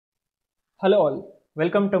Hello all,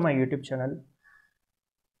 welcome to my YouTube channel.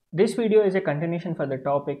 This video is a continuation for the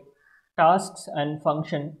topic tasks and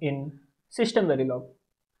function in system Verilog.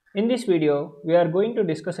 In this video, we are going to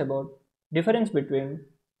discuss about difference between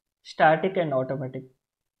static and automatic.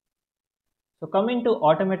 So coming to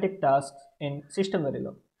automatic tasks in system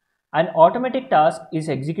Verilog. An automatic task is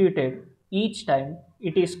executed each time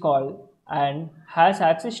it is called and has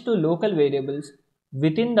access to local variables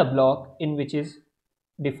within the block in which is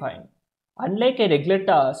defined. Unlike a regular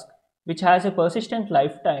task, which has a persistent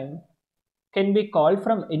lifetime, can be called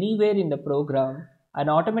from anywhere in the program, an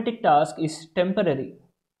automatic task is temporary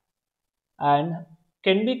and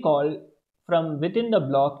can be called from within the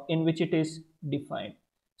block in which it is defined.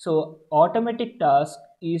 So, automatic task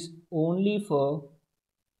is only for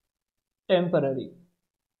temporary.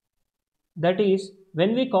 That is,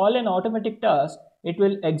 when we call an automatic task, it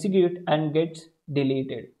will execute and gets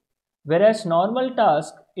deleted. Whereas normal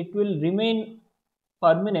task, it will remain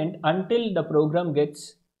permanent until the program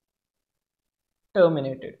gets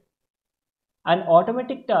terminated. An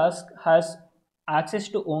automatic task has access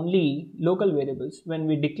to only local variables. When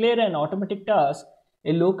we declare an automatic task,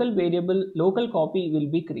 a local variable, local copy will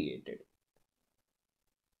be created.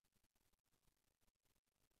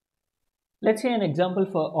 Let's say an example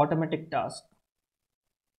for automatic task.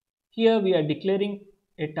 Here we are declaring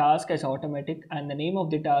a task as automatic and the name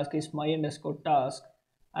of the task is my underscore task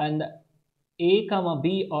and a comma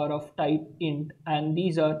b are of type int and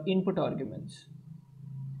these are input arguments.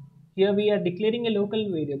 Here we are declaring a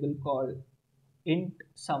local variable called int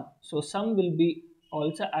sum. So sum will be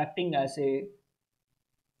also acting as a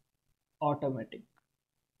automatic.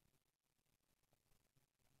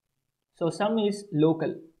 So sum is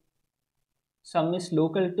local. Sum is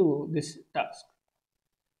local to this task.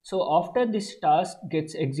 So after this task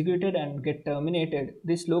gets executed and get terminated,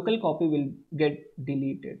 this local copy will get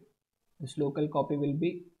deleted. This local copy will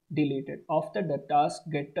be deleted after the task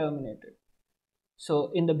get terminated.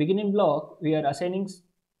 So in the beginning block, we are assigning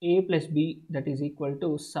a plus b that is equal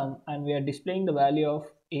to sum and we are displaying the value of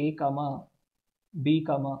a comma b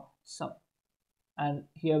comma sum. And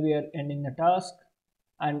here we are ending the task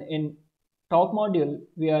and in top module,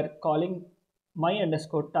 we are calling my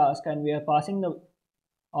underscore task and we are passing the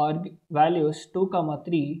values 2 comma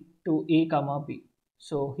 3 to a comma b.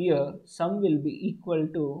 So here sum will be equal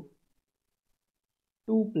to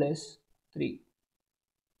 2 plus 3.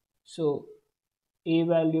 So a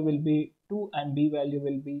value will be 2 and b value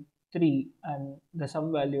will be 3 and the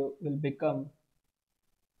sum value will become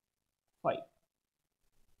 5.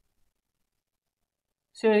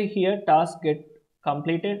 So here task get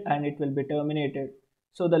completed and it will be terminated.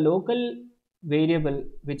 So the local variable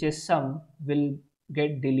which is sum will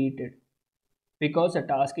get deleted because the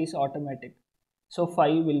task is automatic. So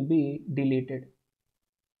 5 will be deleted.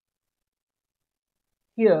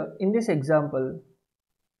 Here in this example,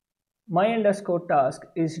 my underscore task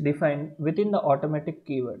is defined within the automatic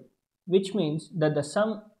keyword, which means that the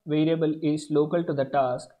sum variable is local to the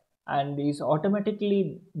task and is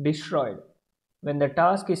automatically destroyed when the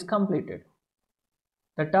task is completed.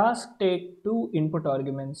 The task takes two input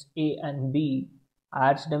arguments a and b,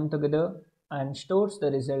 adds them together and stores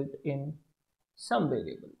the result in some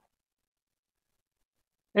variable.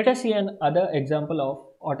 Let us see another example of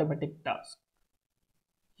automatic task.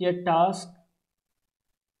 Here task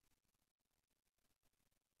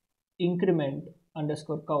increment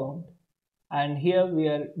underscore count and here we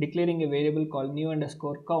are declaring a variable called new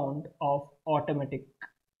underscore count of automatic.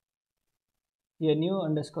 Here new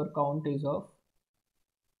underscore count is of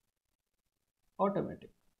automatic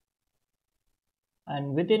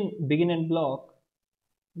and within begin and block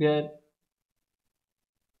we are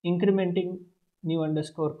incrementing new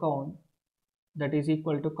underscore count that is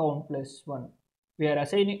equal to count plus 1. We are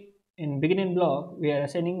assigning in begin and block we are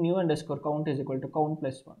assigning new underscore count is equal to count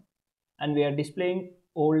plus 1 and we are displaying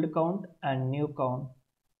old count and new count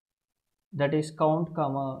that is count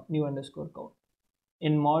comma new underscore count.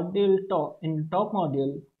 In top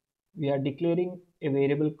module we are declaring a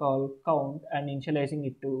variable called count and initializing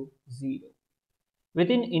it to 0.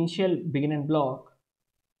 Within initial begin and block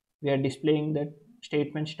we are displaying that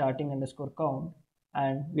statement starting underscore count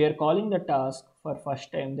and we are calling the task for first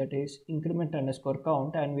time that is increment underscore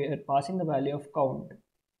count and we are passing the value of count.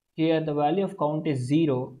 Here the value of count is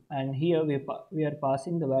 0 and here we are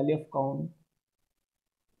passing the value of count.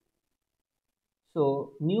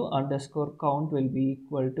 So new underscore count will be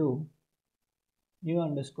equal to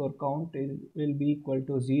will be equal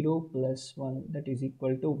to 0 plus 1 that is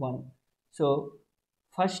equal to 1. So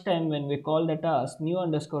first time when we call the task new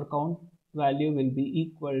underscore count value will be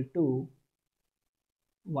equal to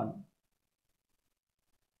 1.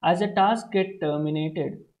 As a task get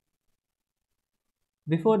terminated,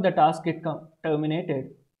 before the task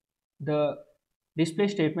terminated, the display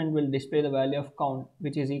statement will display the value of count,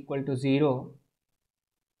 which is equal to 0.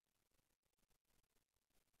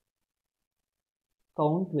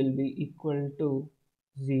 Count will be equal to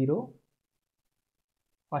 0,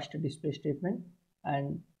 first display statement,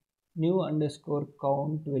 and new underscore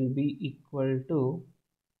count will be equal to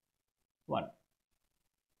 1.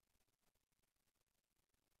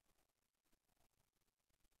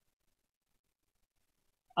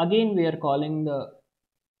 Again, we are calling the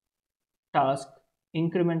task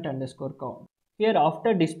increment underscore count. Here,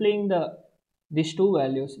 after displaying these two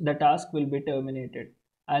values, the task will be terminated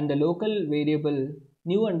and the local variable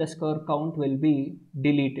new underscore count will be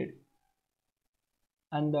deleted,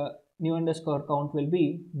 and the new underscore count will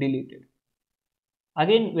be deleted.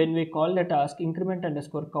 Again, when we call the task increment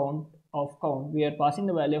underscore count of count, we are passing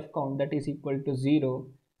the value of count that is equal to 0.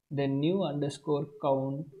 Then new underscore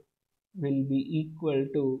count will be equal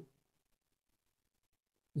to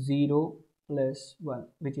 0 plus 1,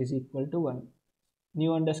 which is equal to 1.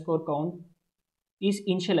 New underscore count is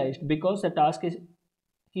initialized because the task is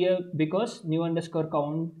here, because new underscore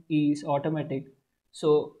count is automatic.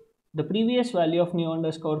 So the previous value of new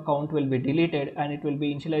underscore count will be deleted and it will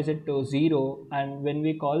be initialized to 0. And when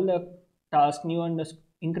we call the task new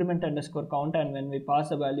increment underscore count, and when we pass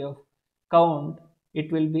the value of count, it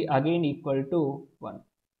will be again equal to 1.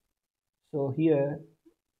 So here,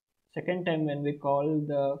 second time when we call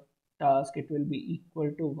the task, it will be equal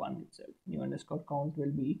to 1 itself. New underscore count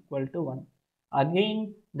will be equal to 1.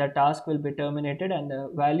 Again, the task will be terminated and the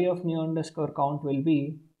value of new underscore count will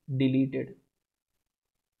be deleted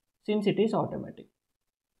since it is automatic.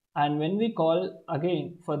 And when we call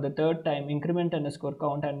again for the third time increment underscore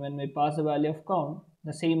count, and when we pass the value of count,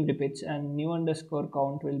 the same repeats and new underscore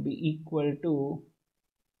count will be equal to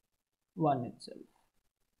 1 itself.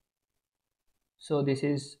 So this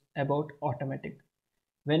is about automatic.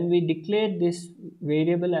 When we declare this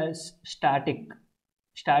variable as static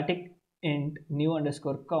int new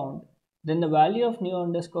underscore count, then the value of new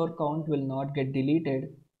underscore count will not get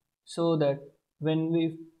deleted, so that when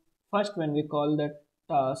we call that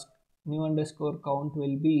task, new underscore count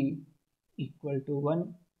will be equal to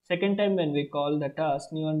 1. Second time when we call the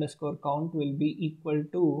task, new underscore count will be equal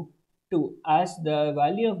to 2. As the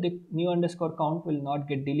value of the new underscore count will not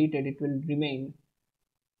get deleted, it will remain.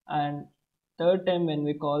 And third time when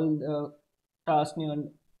we call the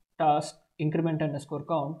task increment underscore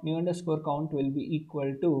count, new underscore count will be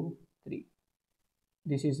equal to 3.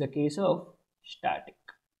 This is the case of static,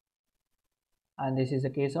 and this is the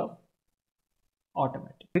case of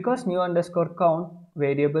automatic. Because new underscore count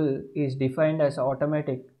variable is defined as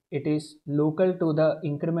automatic, it is local to the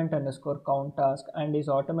increment underscore count task and is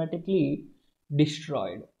automatically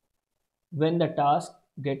destroyed when the task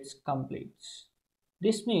gets completes.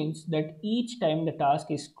 This means that each time the task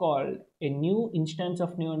is called, a new instance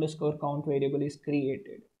of new underscore count variable is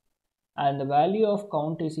created and the value of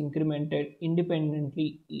count is incremented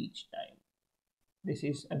independently each time. This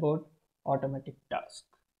is about automatic task.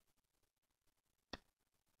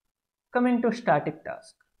 Coming to static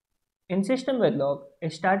task. In system Verilog, a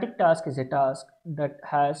static task is a task that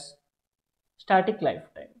has static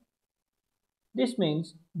lifetime. This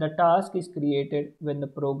means the task is created when the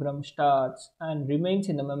program starts and remains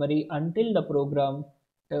in the memory until the program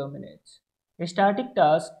terminates. A static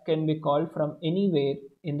task can be called from anywhere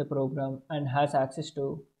in the program and has access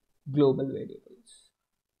to global variables.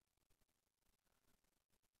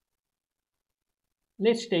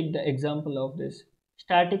 Let's take the example of this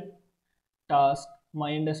static task.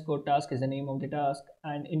 My underscore task is the name of the task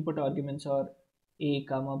and input arguments are a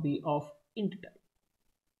comma b of int type,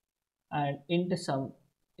 and int sum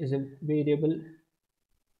is a variable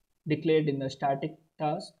declared in the static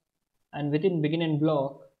task, and within begin and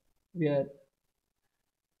block we are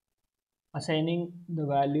assigning the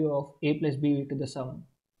value of a plus b to the sum,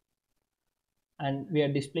 and we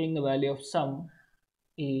are displaying the value of sum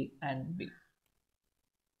a and b.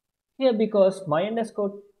 Here, because my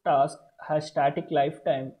underscore task has static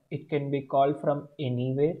lifetime, it can be called from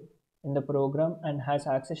anywhere in the program and has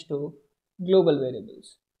access to global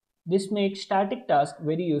variables. This makes static task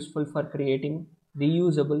very useful for creating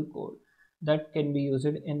reusable code that can be used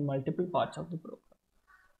in multiple parts of the program.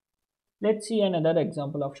 Let's see another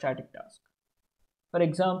example of static task. For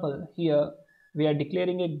example, here we are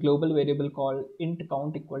declaring a global variable called int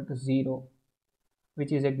count equal to 0,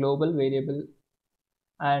 which is a global variable,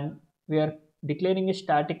 and we are declaring a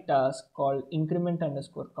static task called increment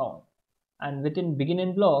underscore count, and within begin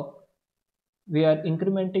and block we are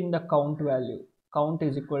incrementing the count value. Count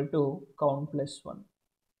is equal to count plus 1.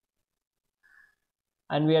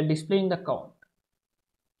 and we are displaying the count.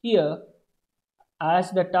 Here,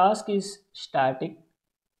 as the task is static,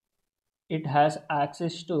 it has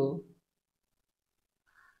access to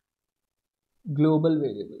global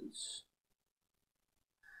variables.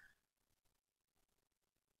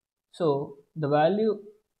 So the value,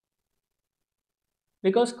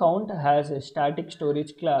 because count has a static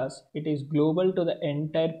storage class, it is global to the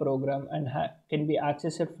entire program and can be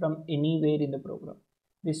accessed from anywhere in the program.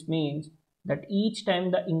 This means that each time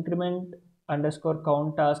the increment underscore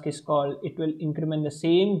count task is called, it will increment the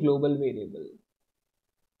same global variable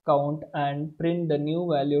count and print the new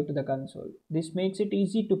value to the console. This makes it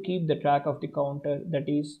easy to keep the track of the counter that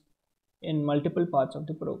is in multiple parts of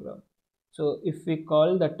the program. So if we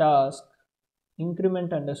call the task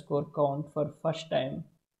increment underscore count for first time,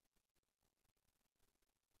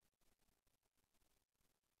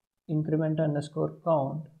 increment underscore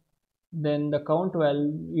count, then the count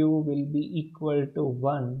value will be equal to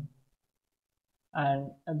 1,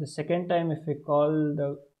 and at the second time if we call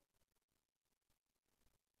the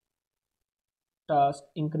task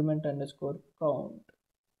increment underscore count,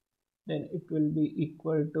 then it will be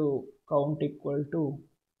equal to count equal to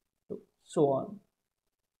 2, so on,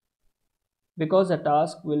 because the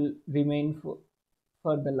task will remain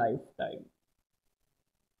for the lifetime.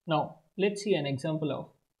 Now let's see an example of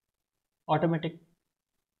automatic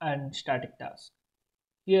and static task.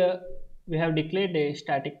 Here we have declared a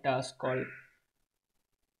static task called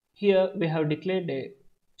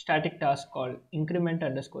increment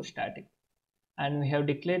underscore static, and we have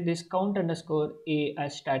declared this count underscore a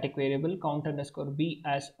as static variable, count underscore b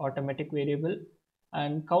as automatic variable,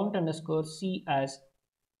 and count underscore c as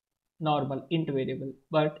normal int variable,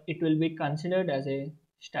 but it will be considered as a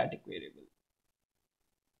static variable.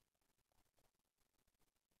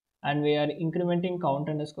 And we are incrementing count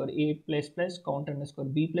underscore a plus plus, count underscore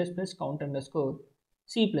b plus plus, count underscore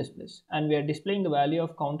c plus plus, and we are displaying the value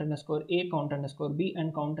of count underscore a, count underscore b,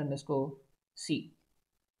 and count underscore c.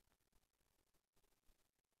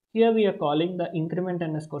 Here we are calling the increment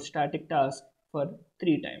underscore static task for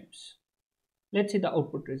 3 times. Let's see the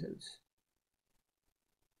output results.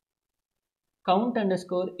 Count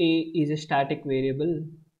underscore a is a static variable,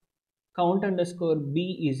 count underscore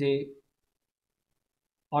b is a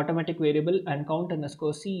automatic variable, and count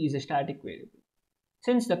underscore c is a static variable.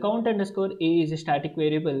 Since the count underscore a is a static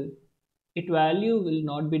variable, its value will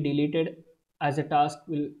not be deleted as the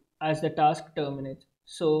task terminates.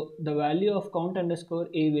 So the value of count underscore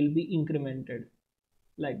a will be incremented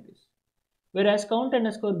like this. Whereas count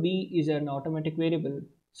underscore b is an automatic variable,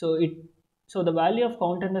 so the value of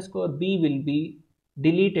count underscore b will be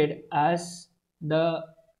deleted as the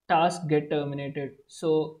task get terminated.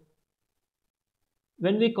 So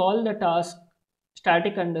when we call the task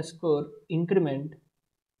static underscore increment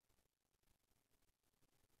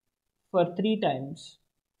for 3 times,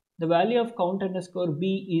 the value of count underscore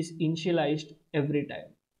b is initialized every time.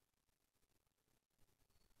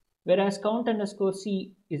 Whereas count underscore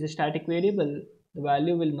c is a static variable, the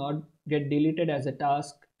value will not get deleted as the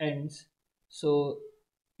task ends, so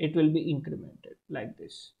it will be incremented like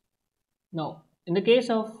this. Now, in the case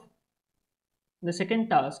of the second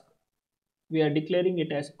task, we are declaring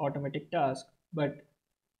it as automatic task, but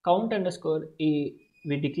count underscore a,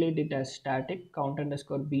 we declared it as static, count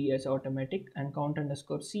underscore b as automatic, and count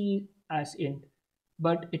underscore c as int,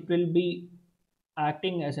 but it will be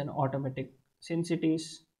acting as an automatic since it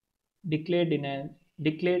is declared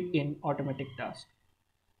in automatic task,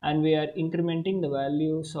 and we are incrementing the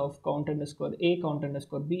values of count underscore a, count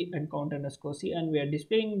underscore b, and count underscore c, and we are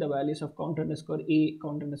displaying the values of count underscore a,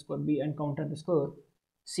 count underscore b, and count underscore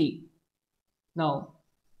c. Now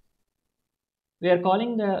we are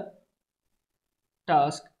calling the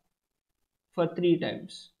task for 3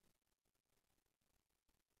 times.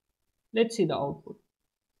 Let's see the output.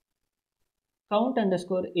 Count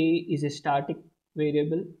underscore a is a static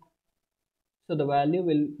variable, so the value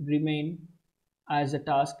will remain as the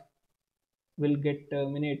task will get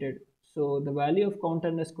terminated. So the value of count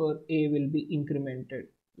underscore a will be incremented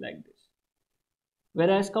like this.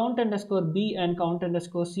 Whereas count underscore b and count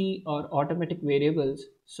underscore c are automatic variables,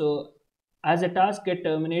 so as a task get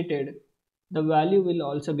terminated, the value will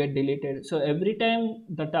also get deleted. So every time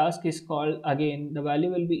the task is called again, the value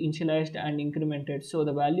will be initialized and incremented, so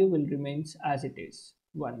the value will remains as it is,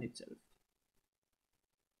 1 itself.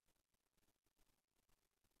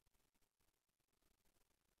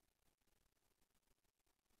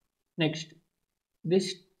 Next,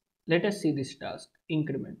 let us see this task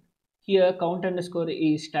increment. Here count underscore a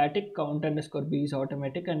is static, count underscore b is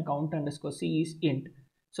automatic, and count underscore c is int.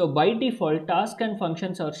 So by default task and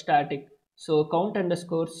functions are static, so count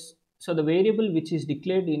underscore So the variable which is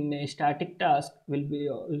declared in a static task will be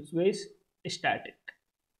always static.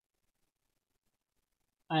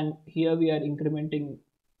 And here we are incrementing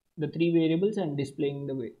the three variables and displaying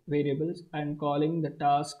the variables and calling the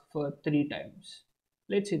task for three times.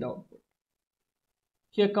 Let's see the output.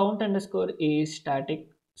 Here count underscore a is static,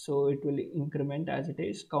 so it will increment as it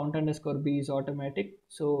is. Count underscore b is automatic,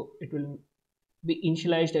 so it will be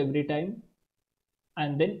initialized every time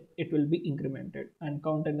and then it will be incremented. And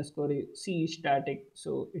count underscore c is static,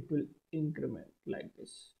 so it will increment like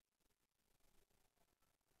this.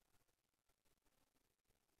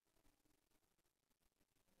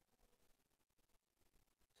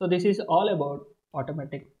 So this is all about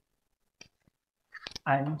automatic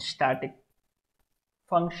and static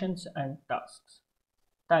functions and tasks.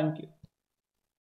 Thank you.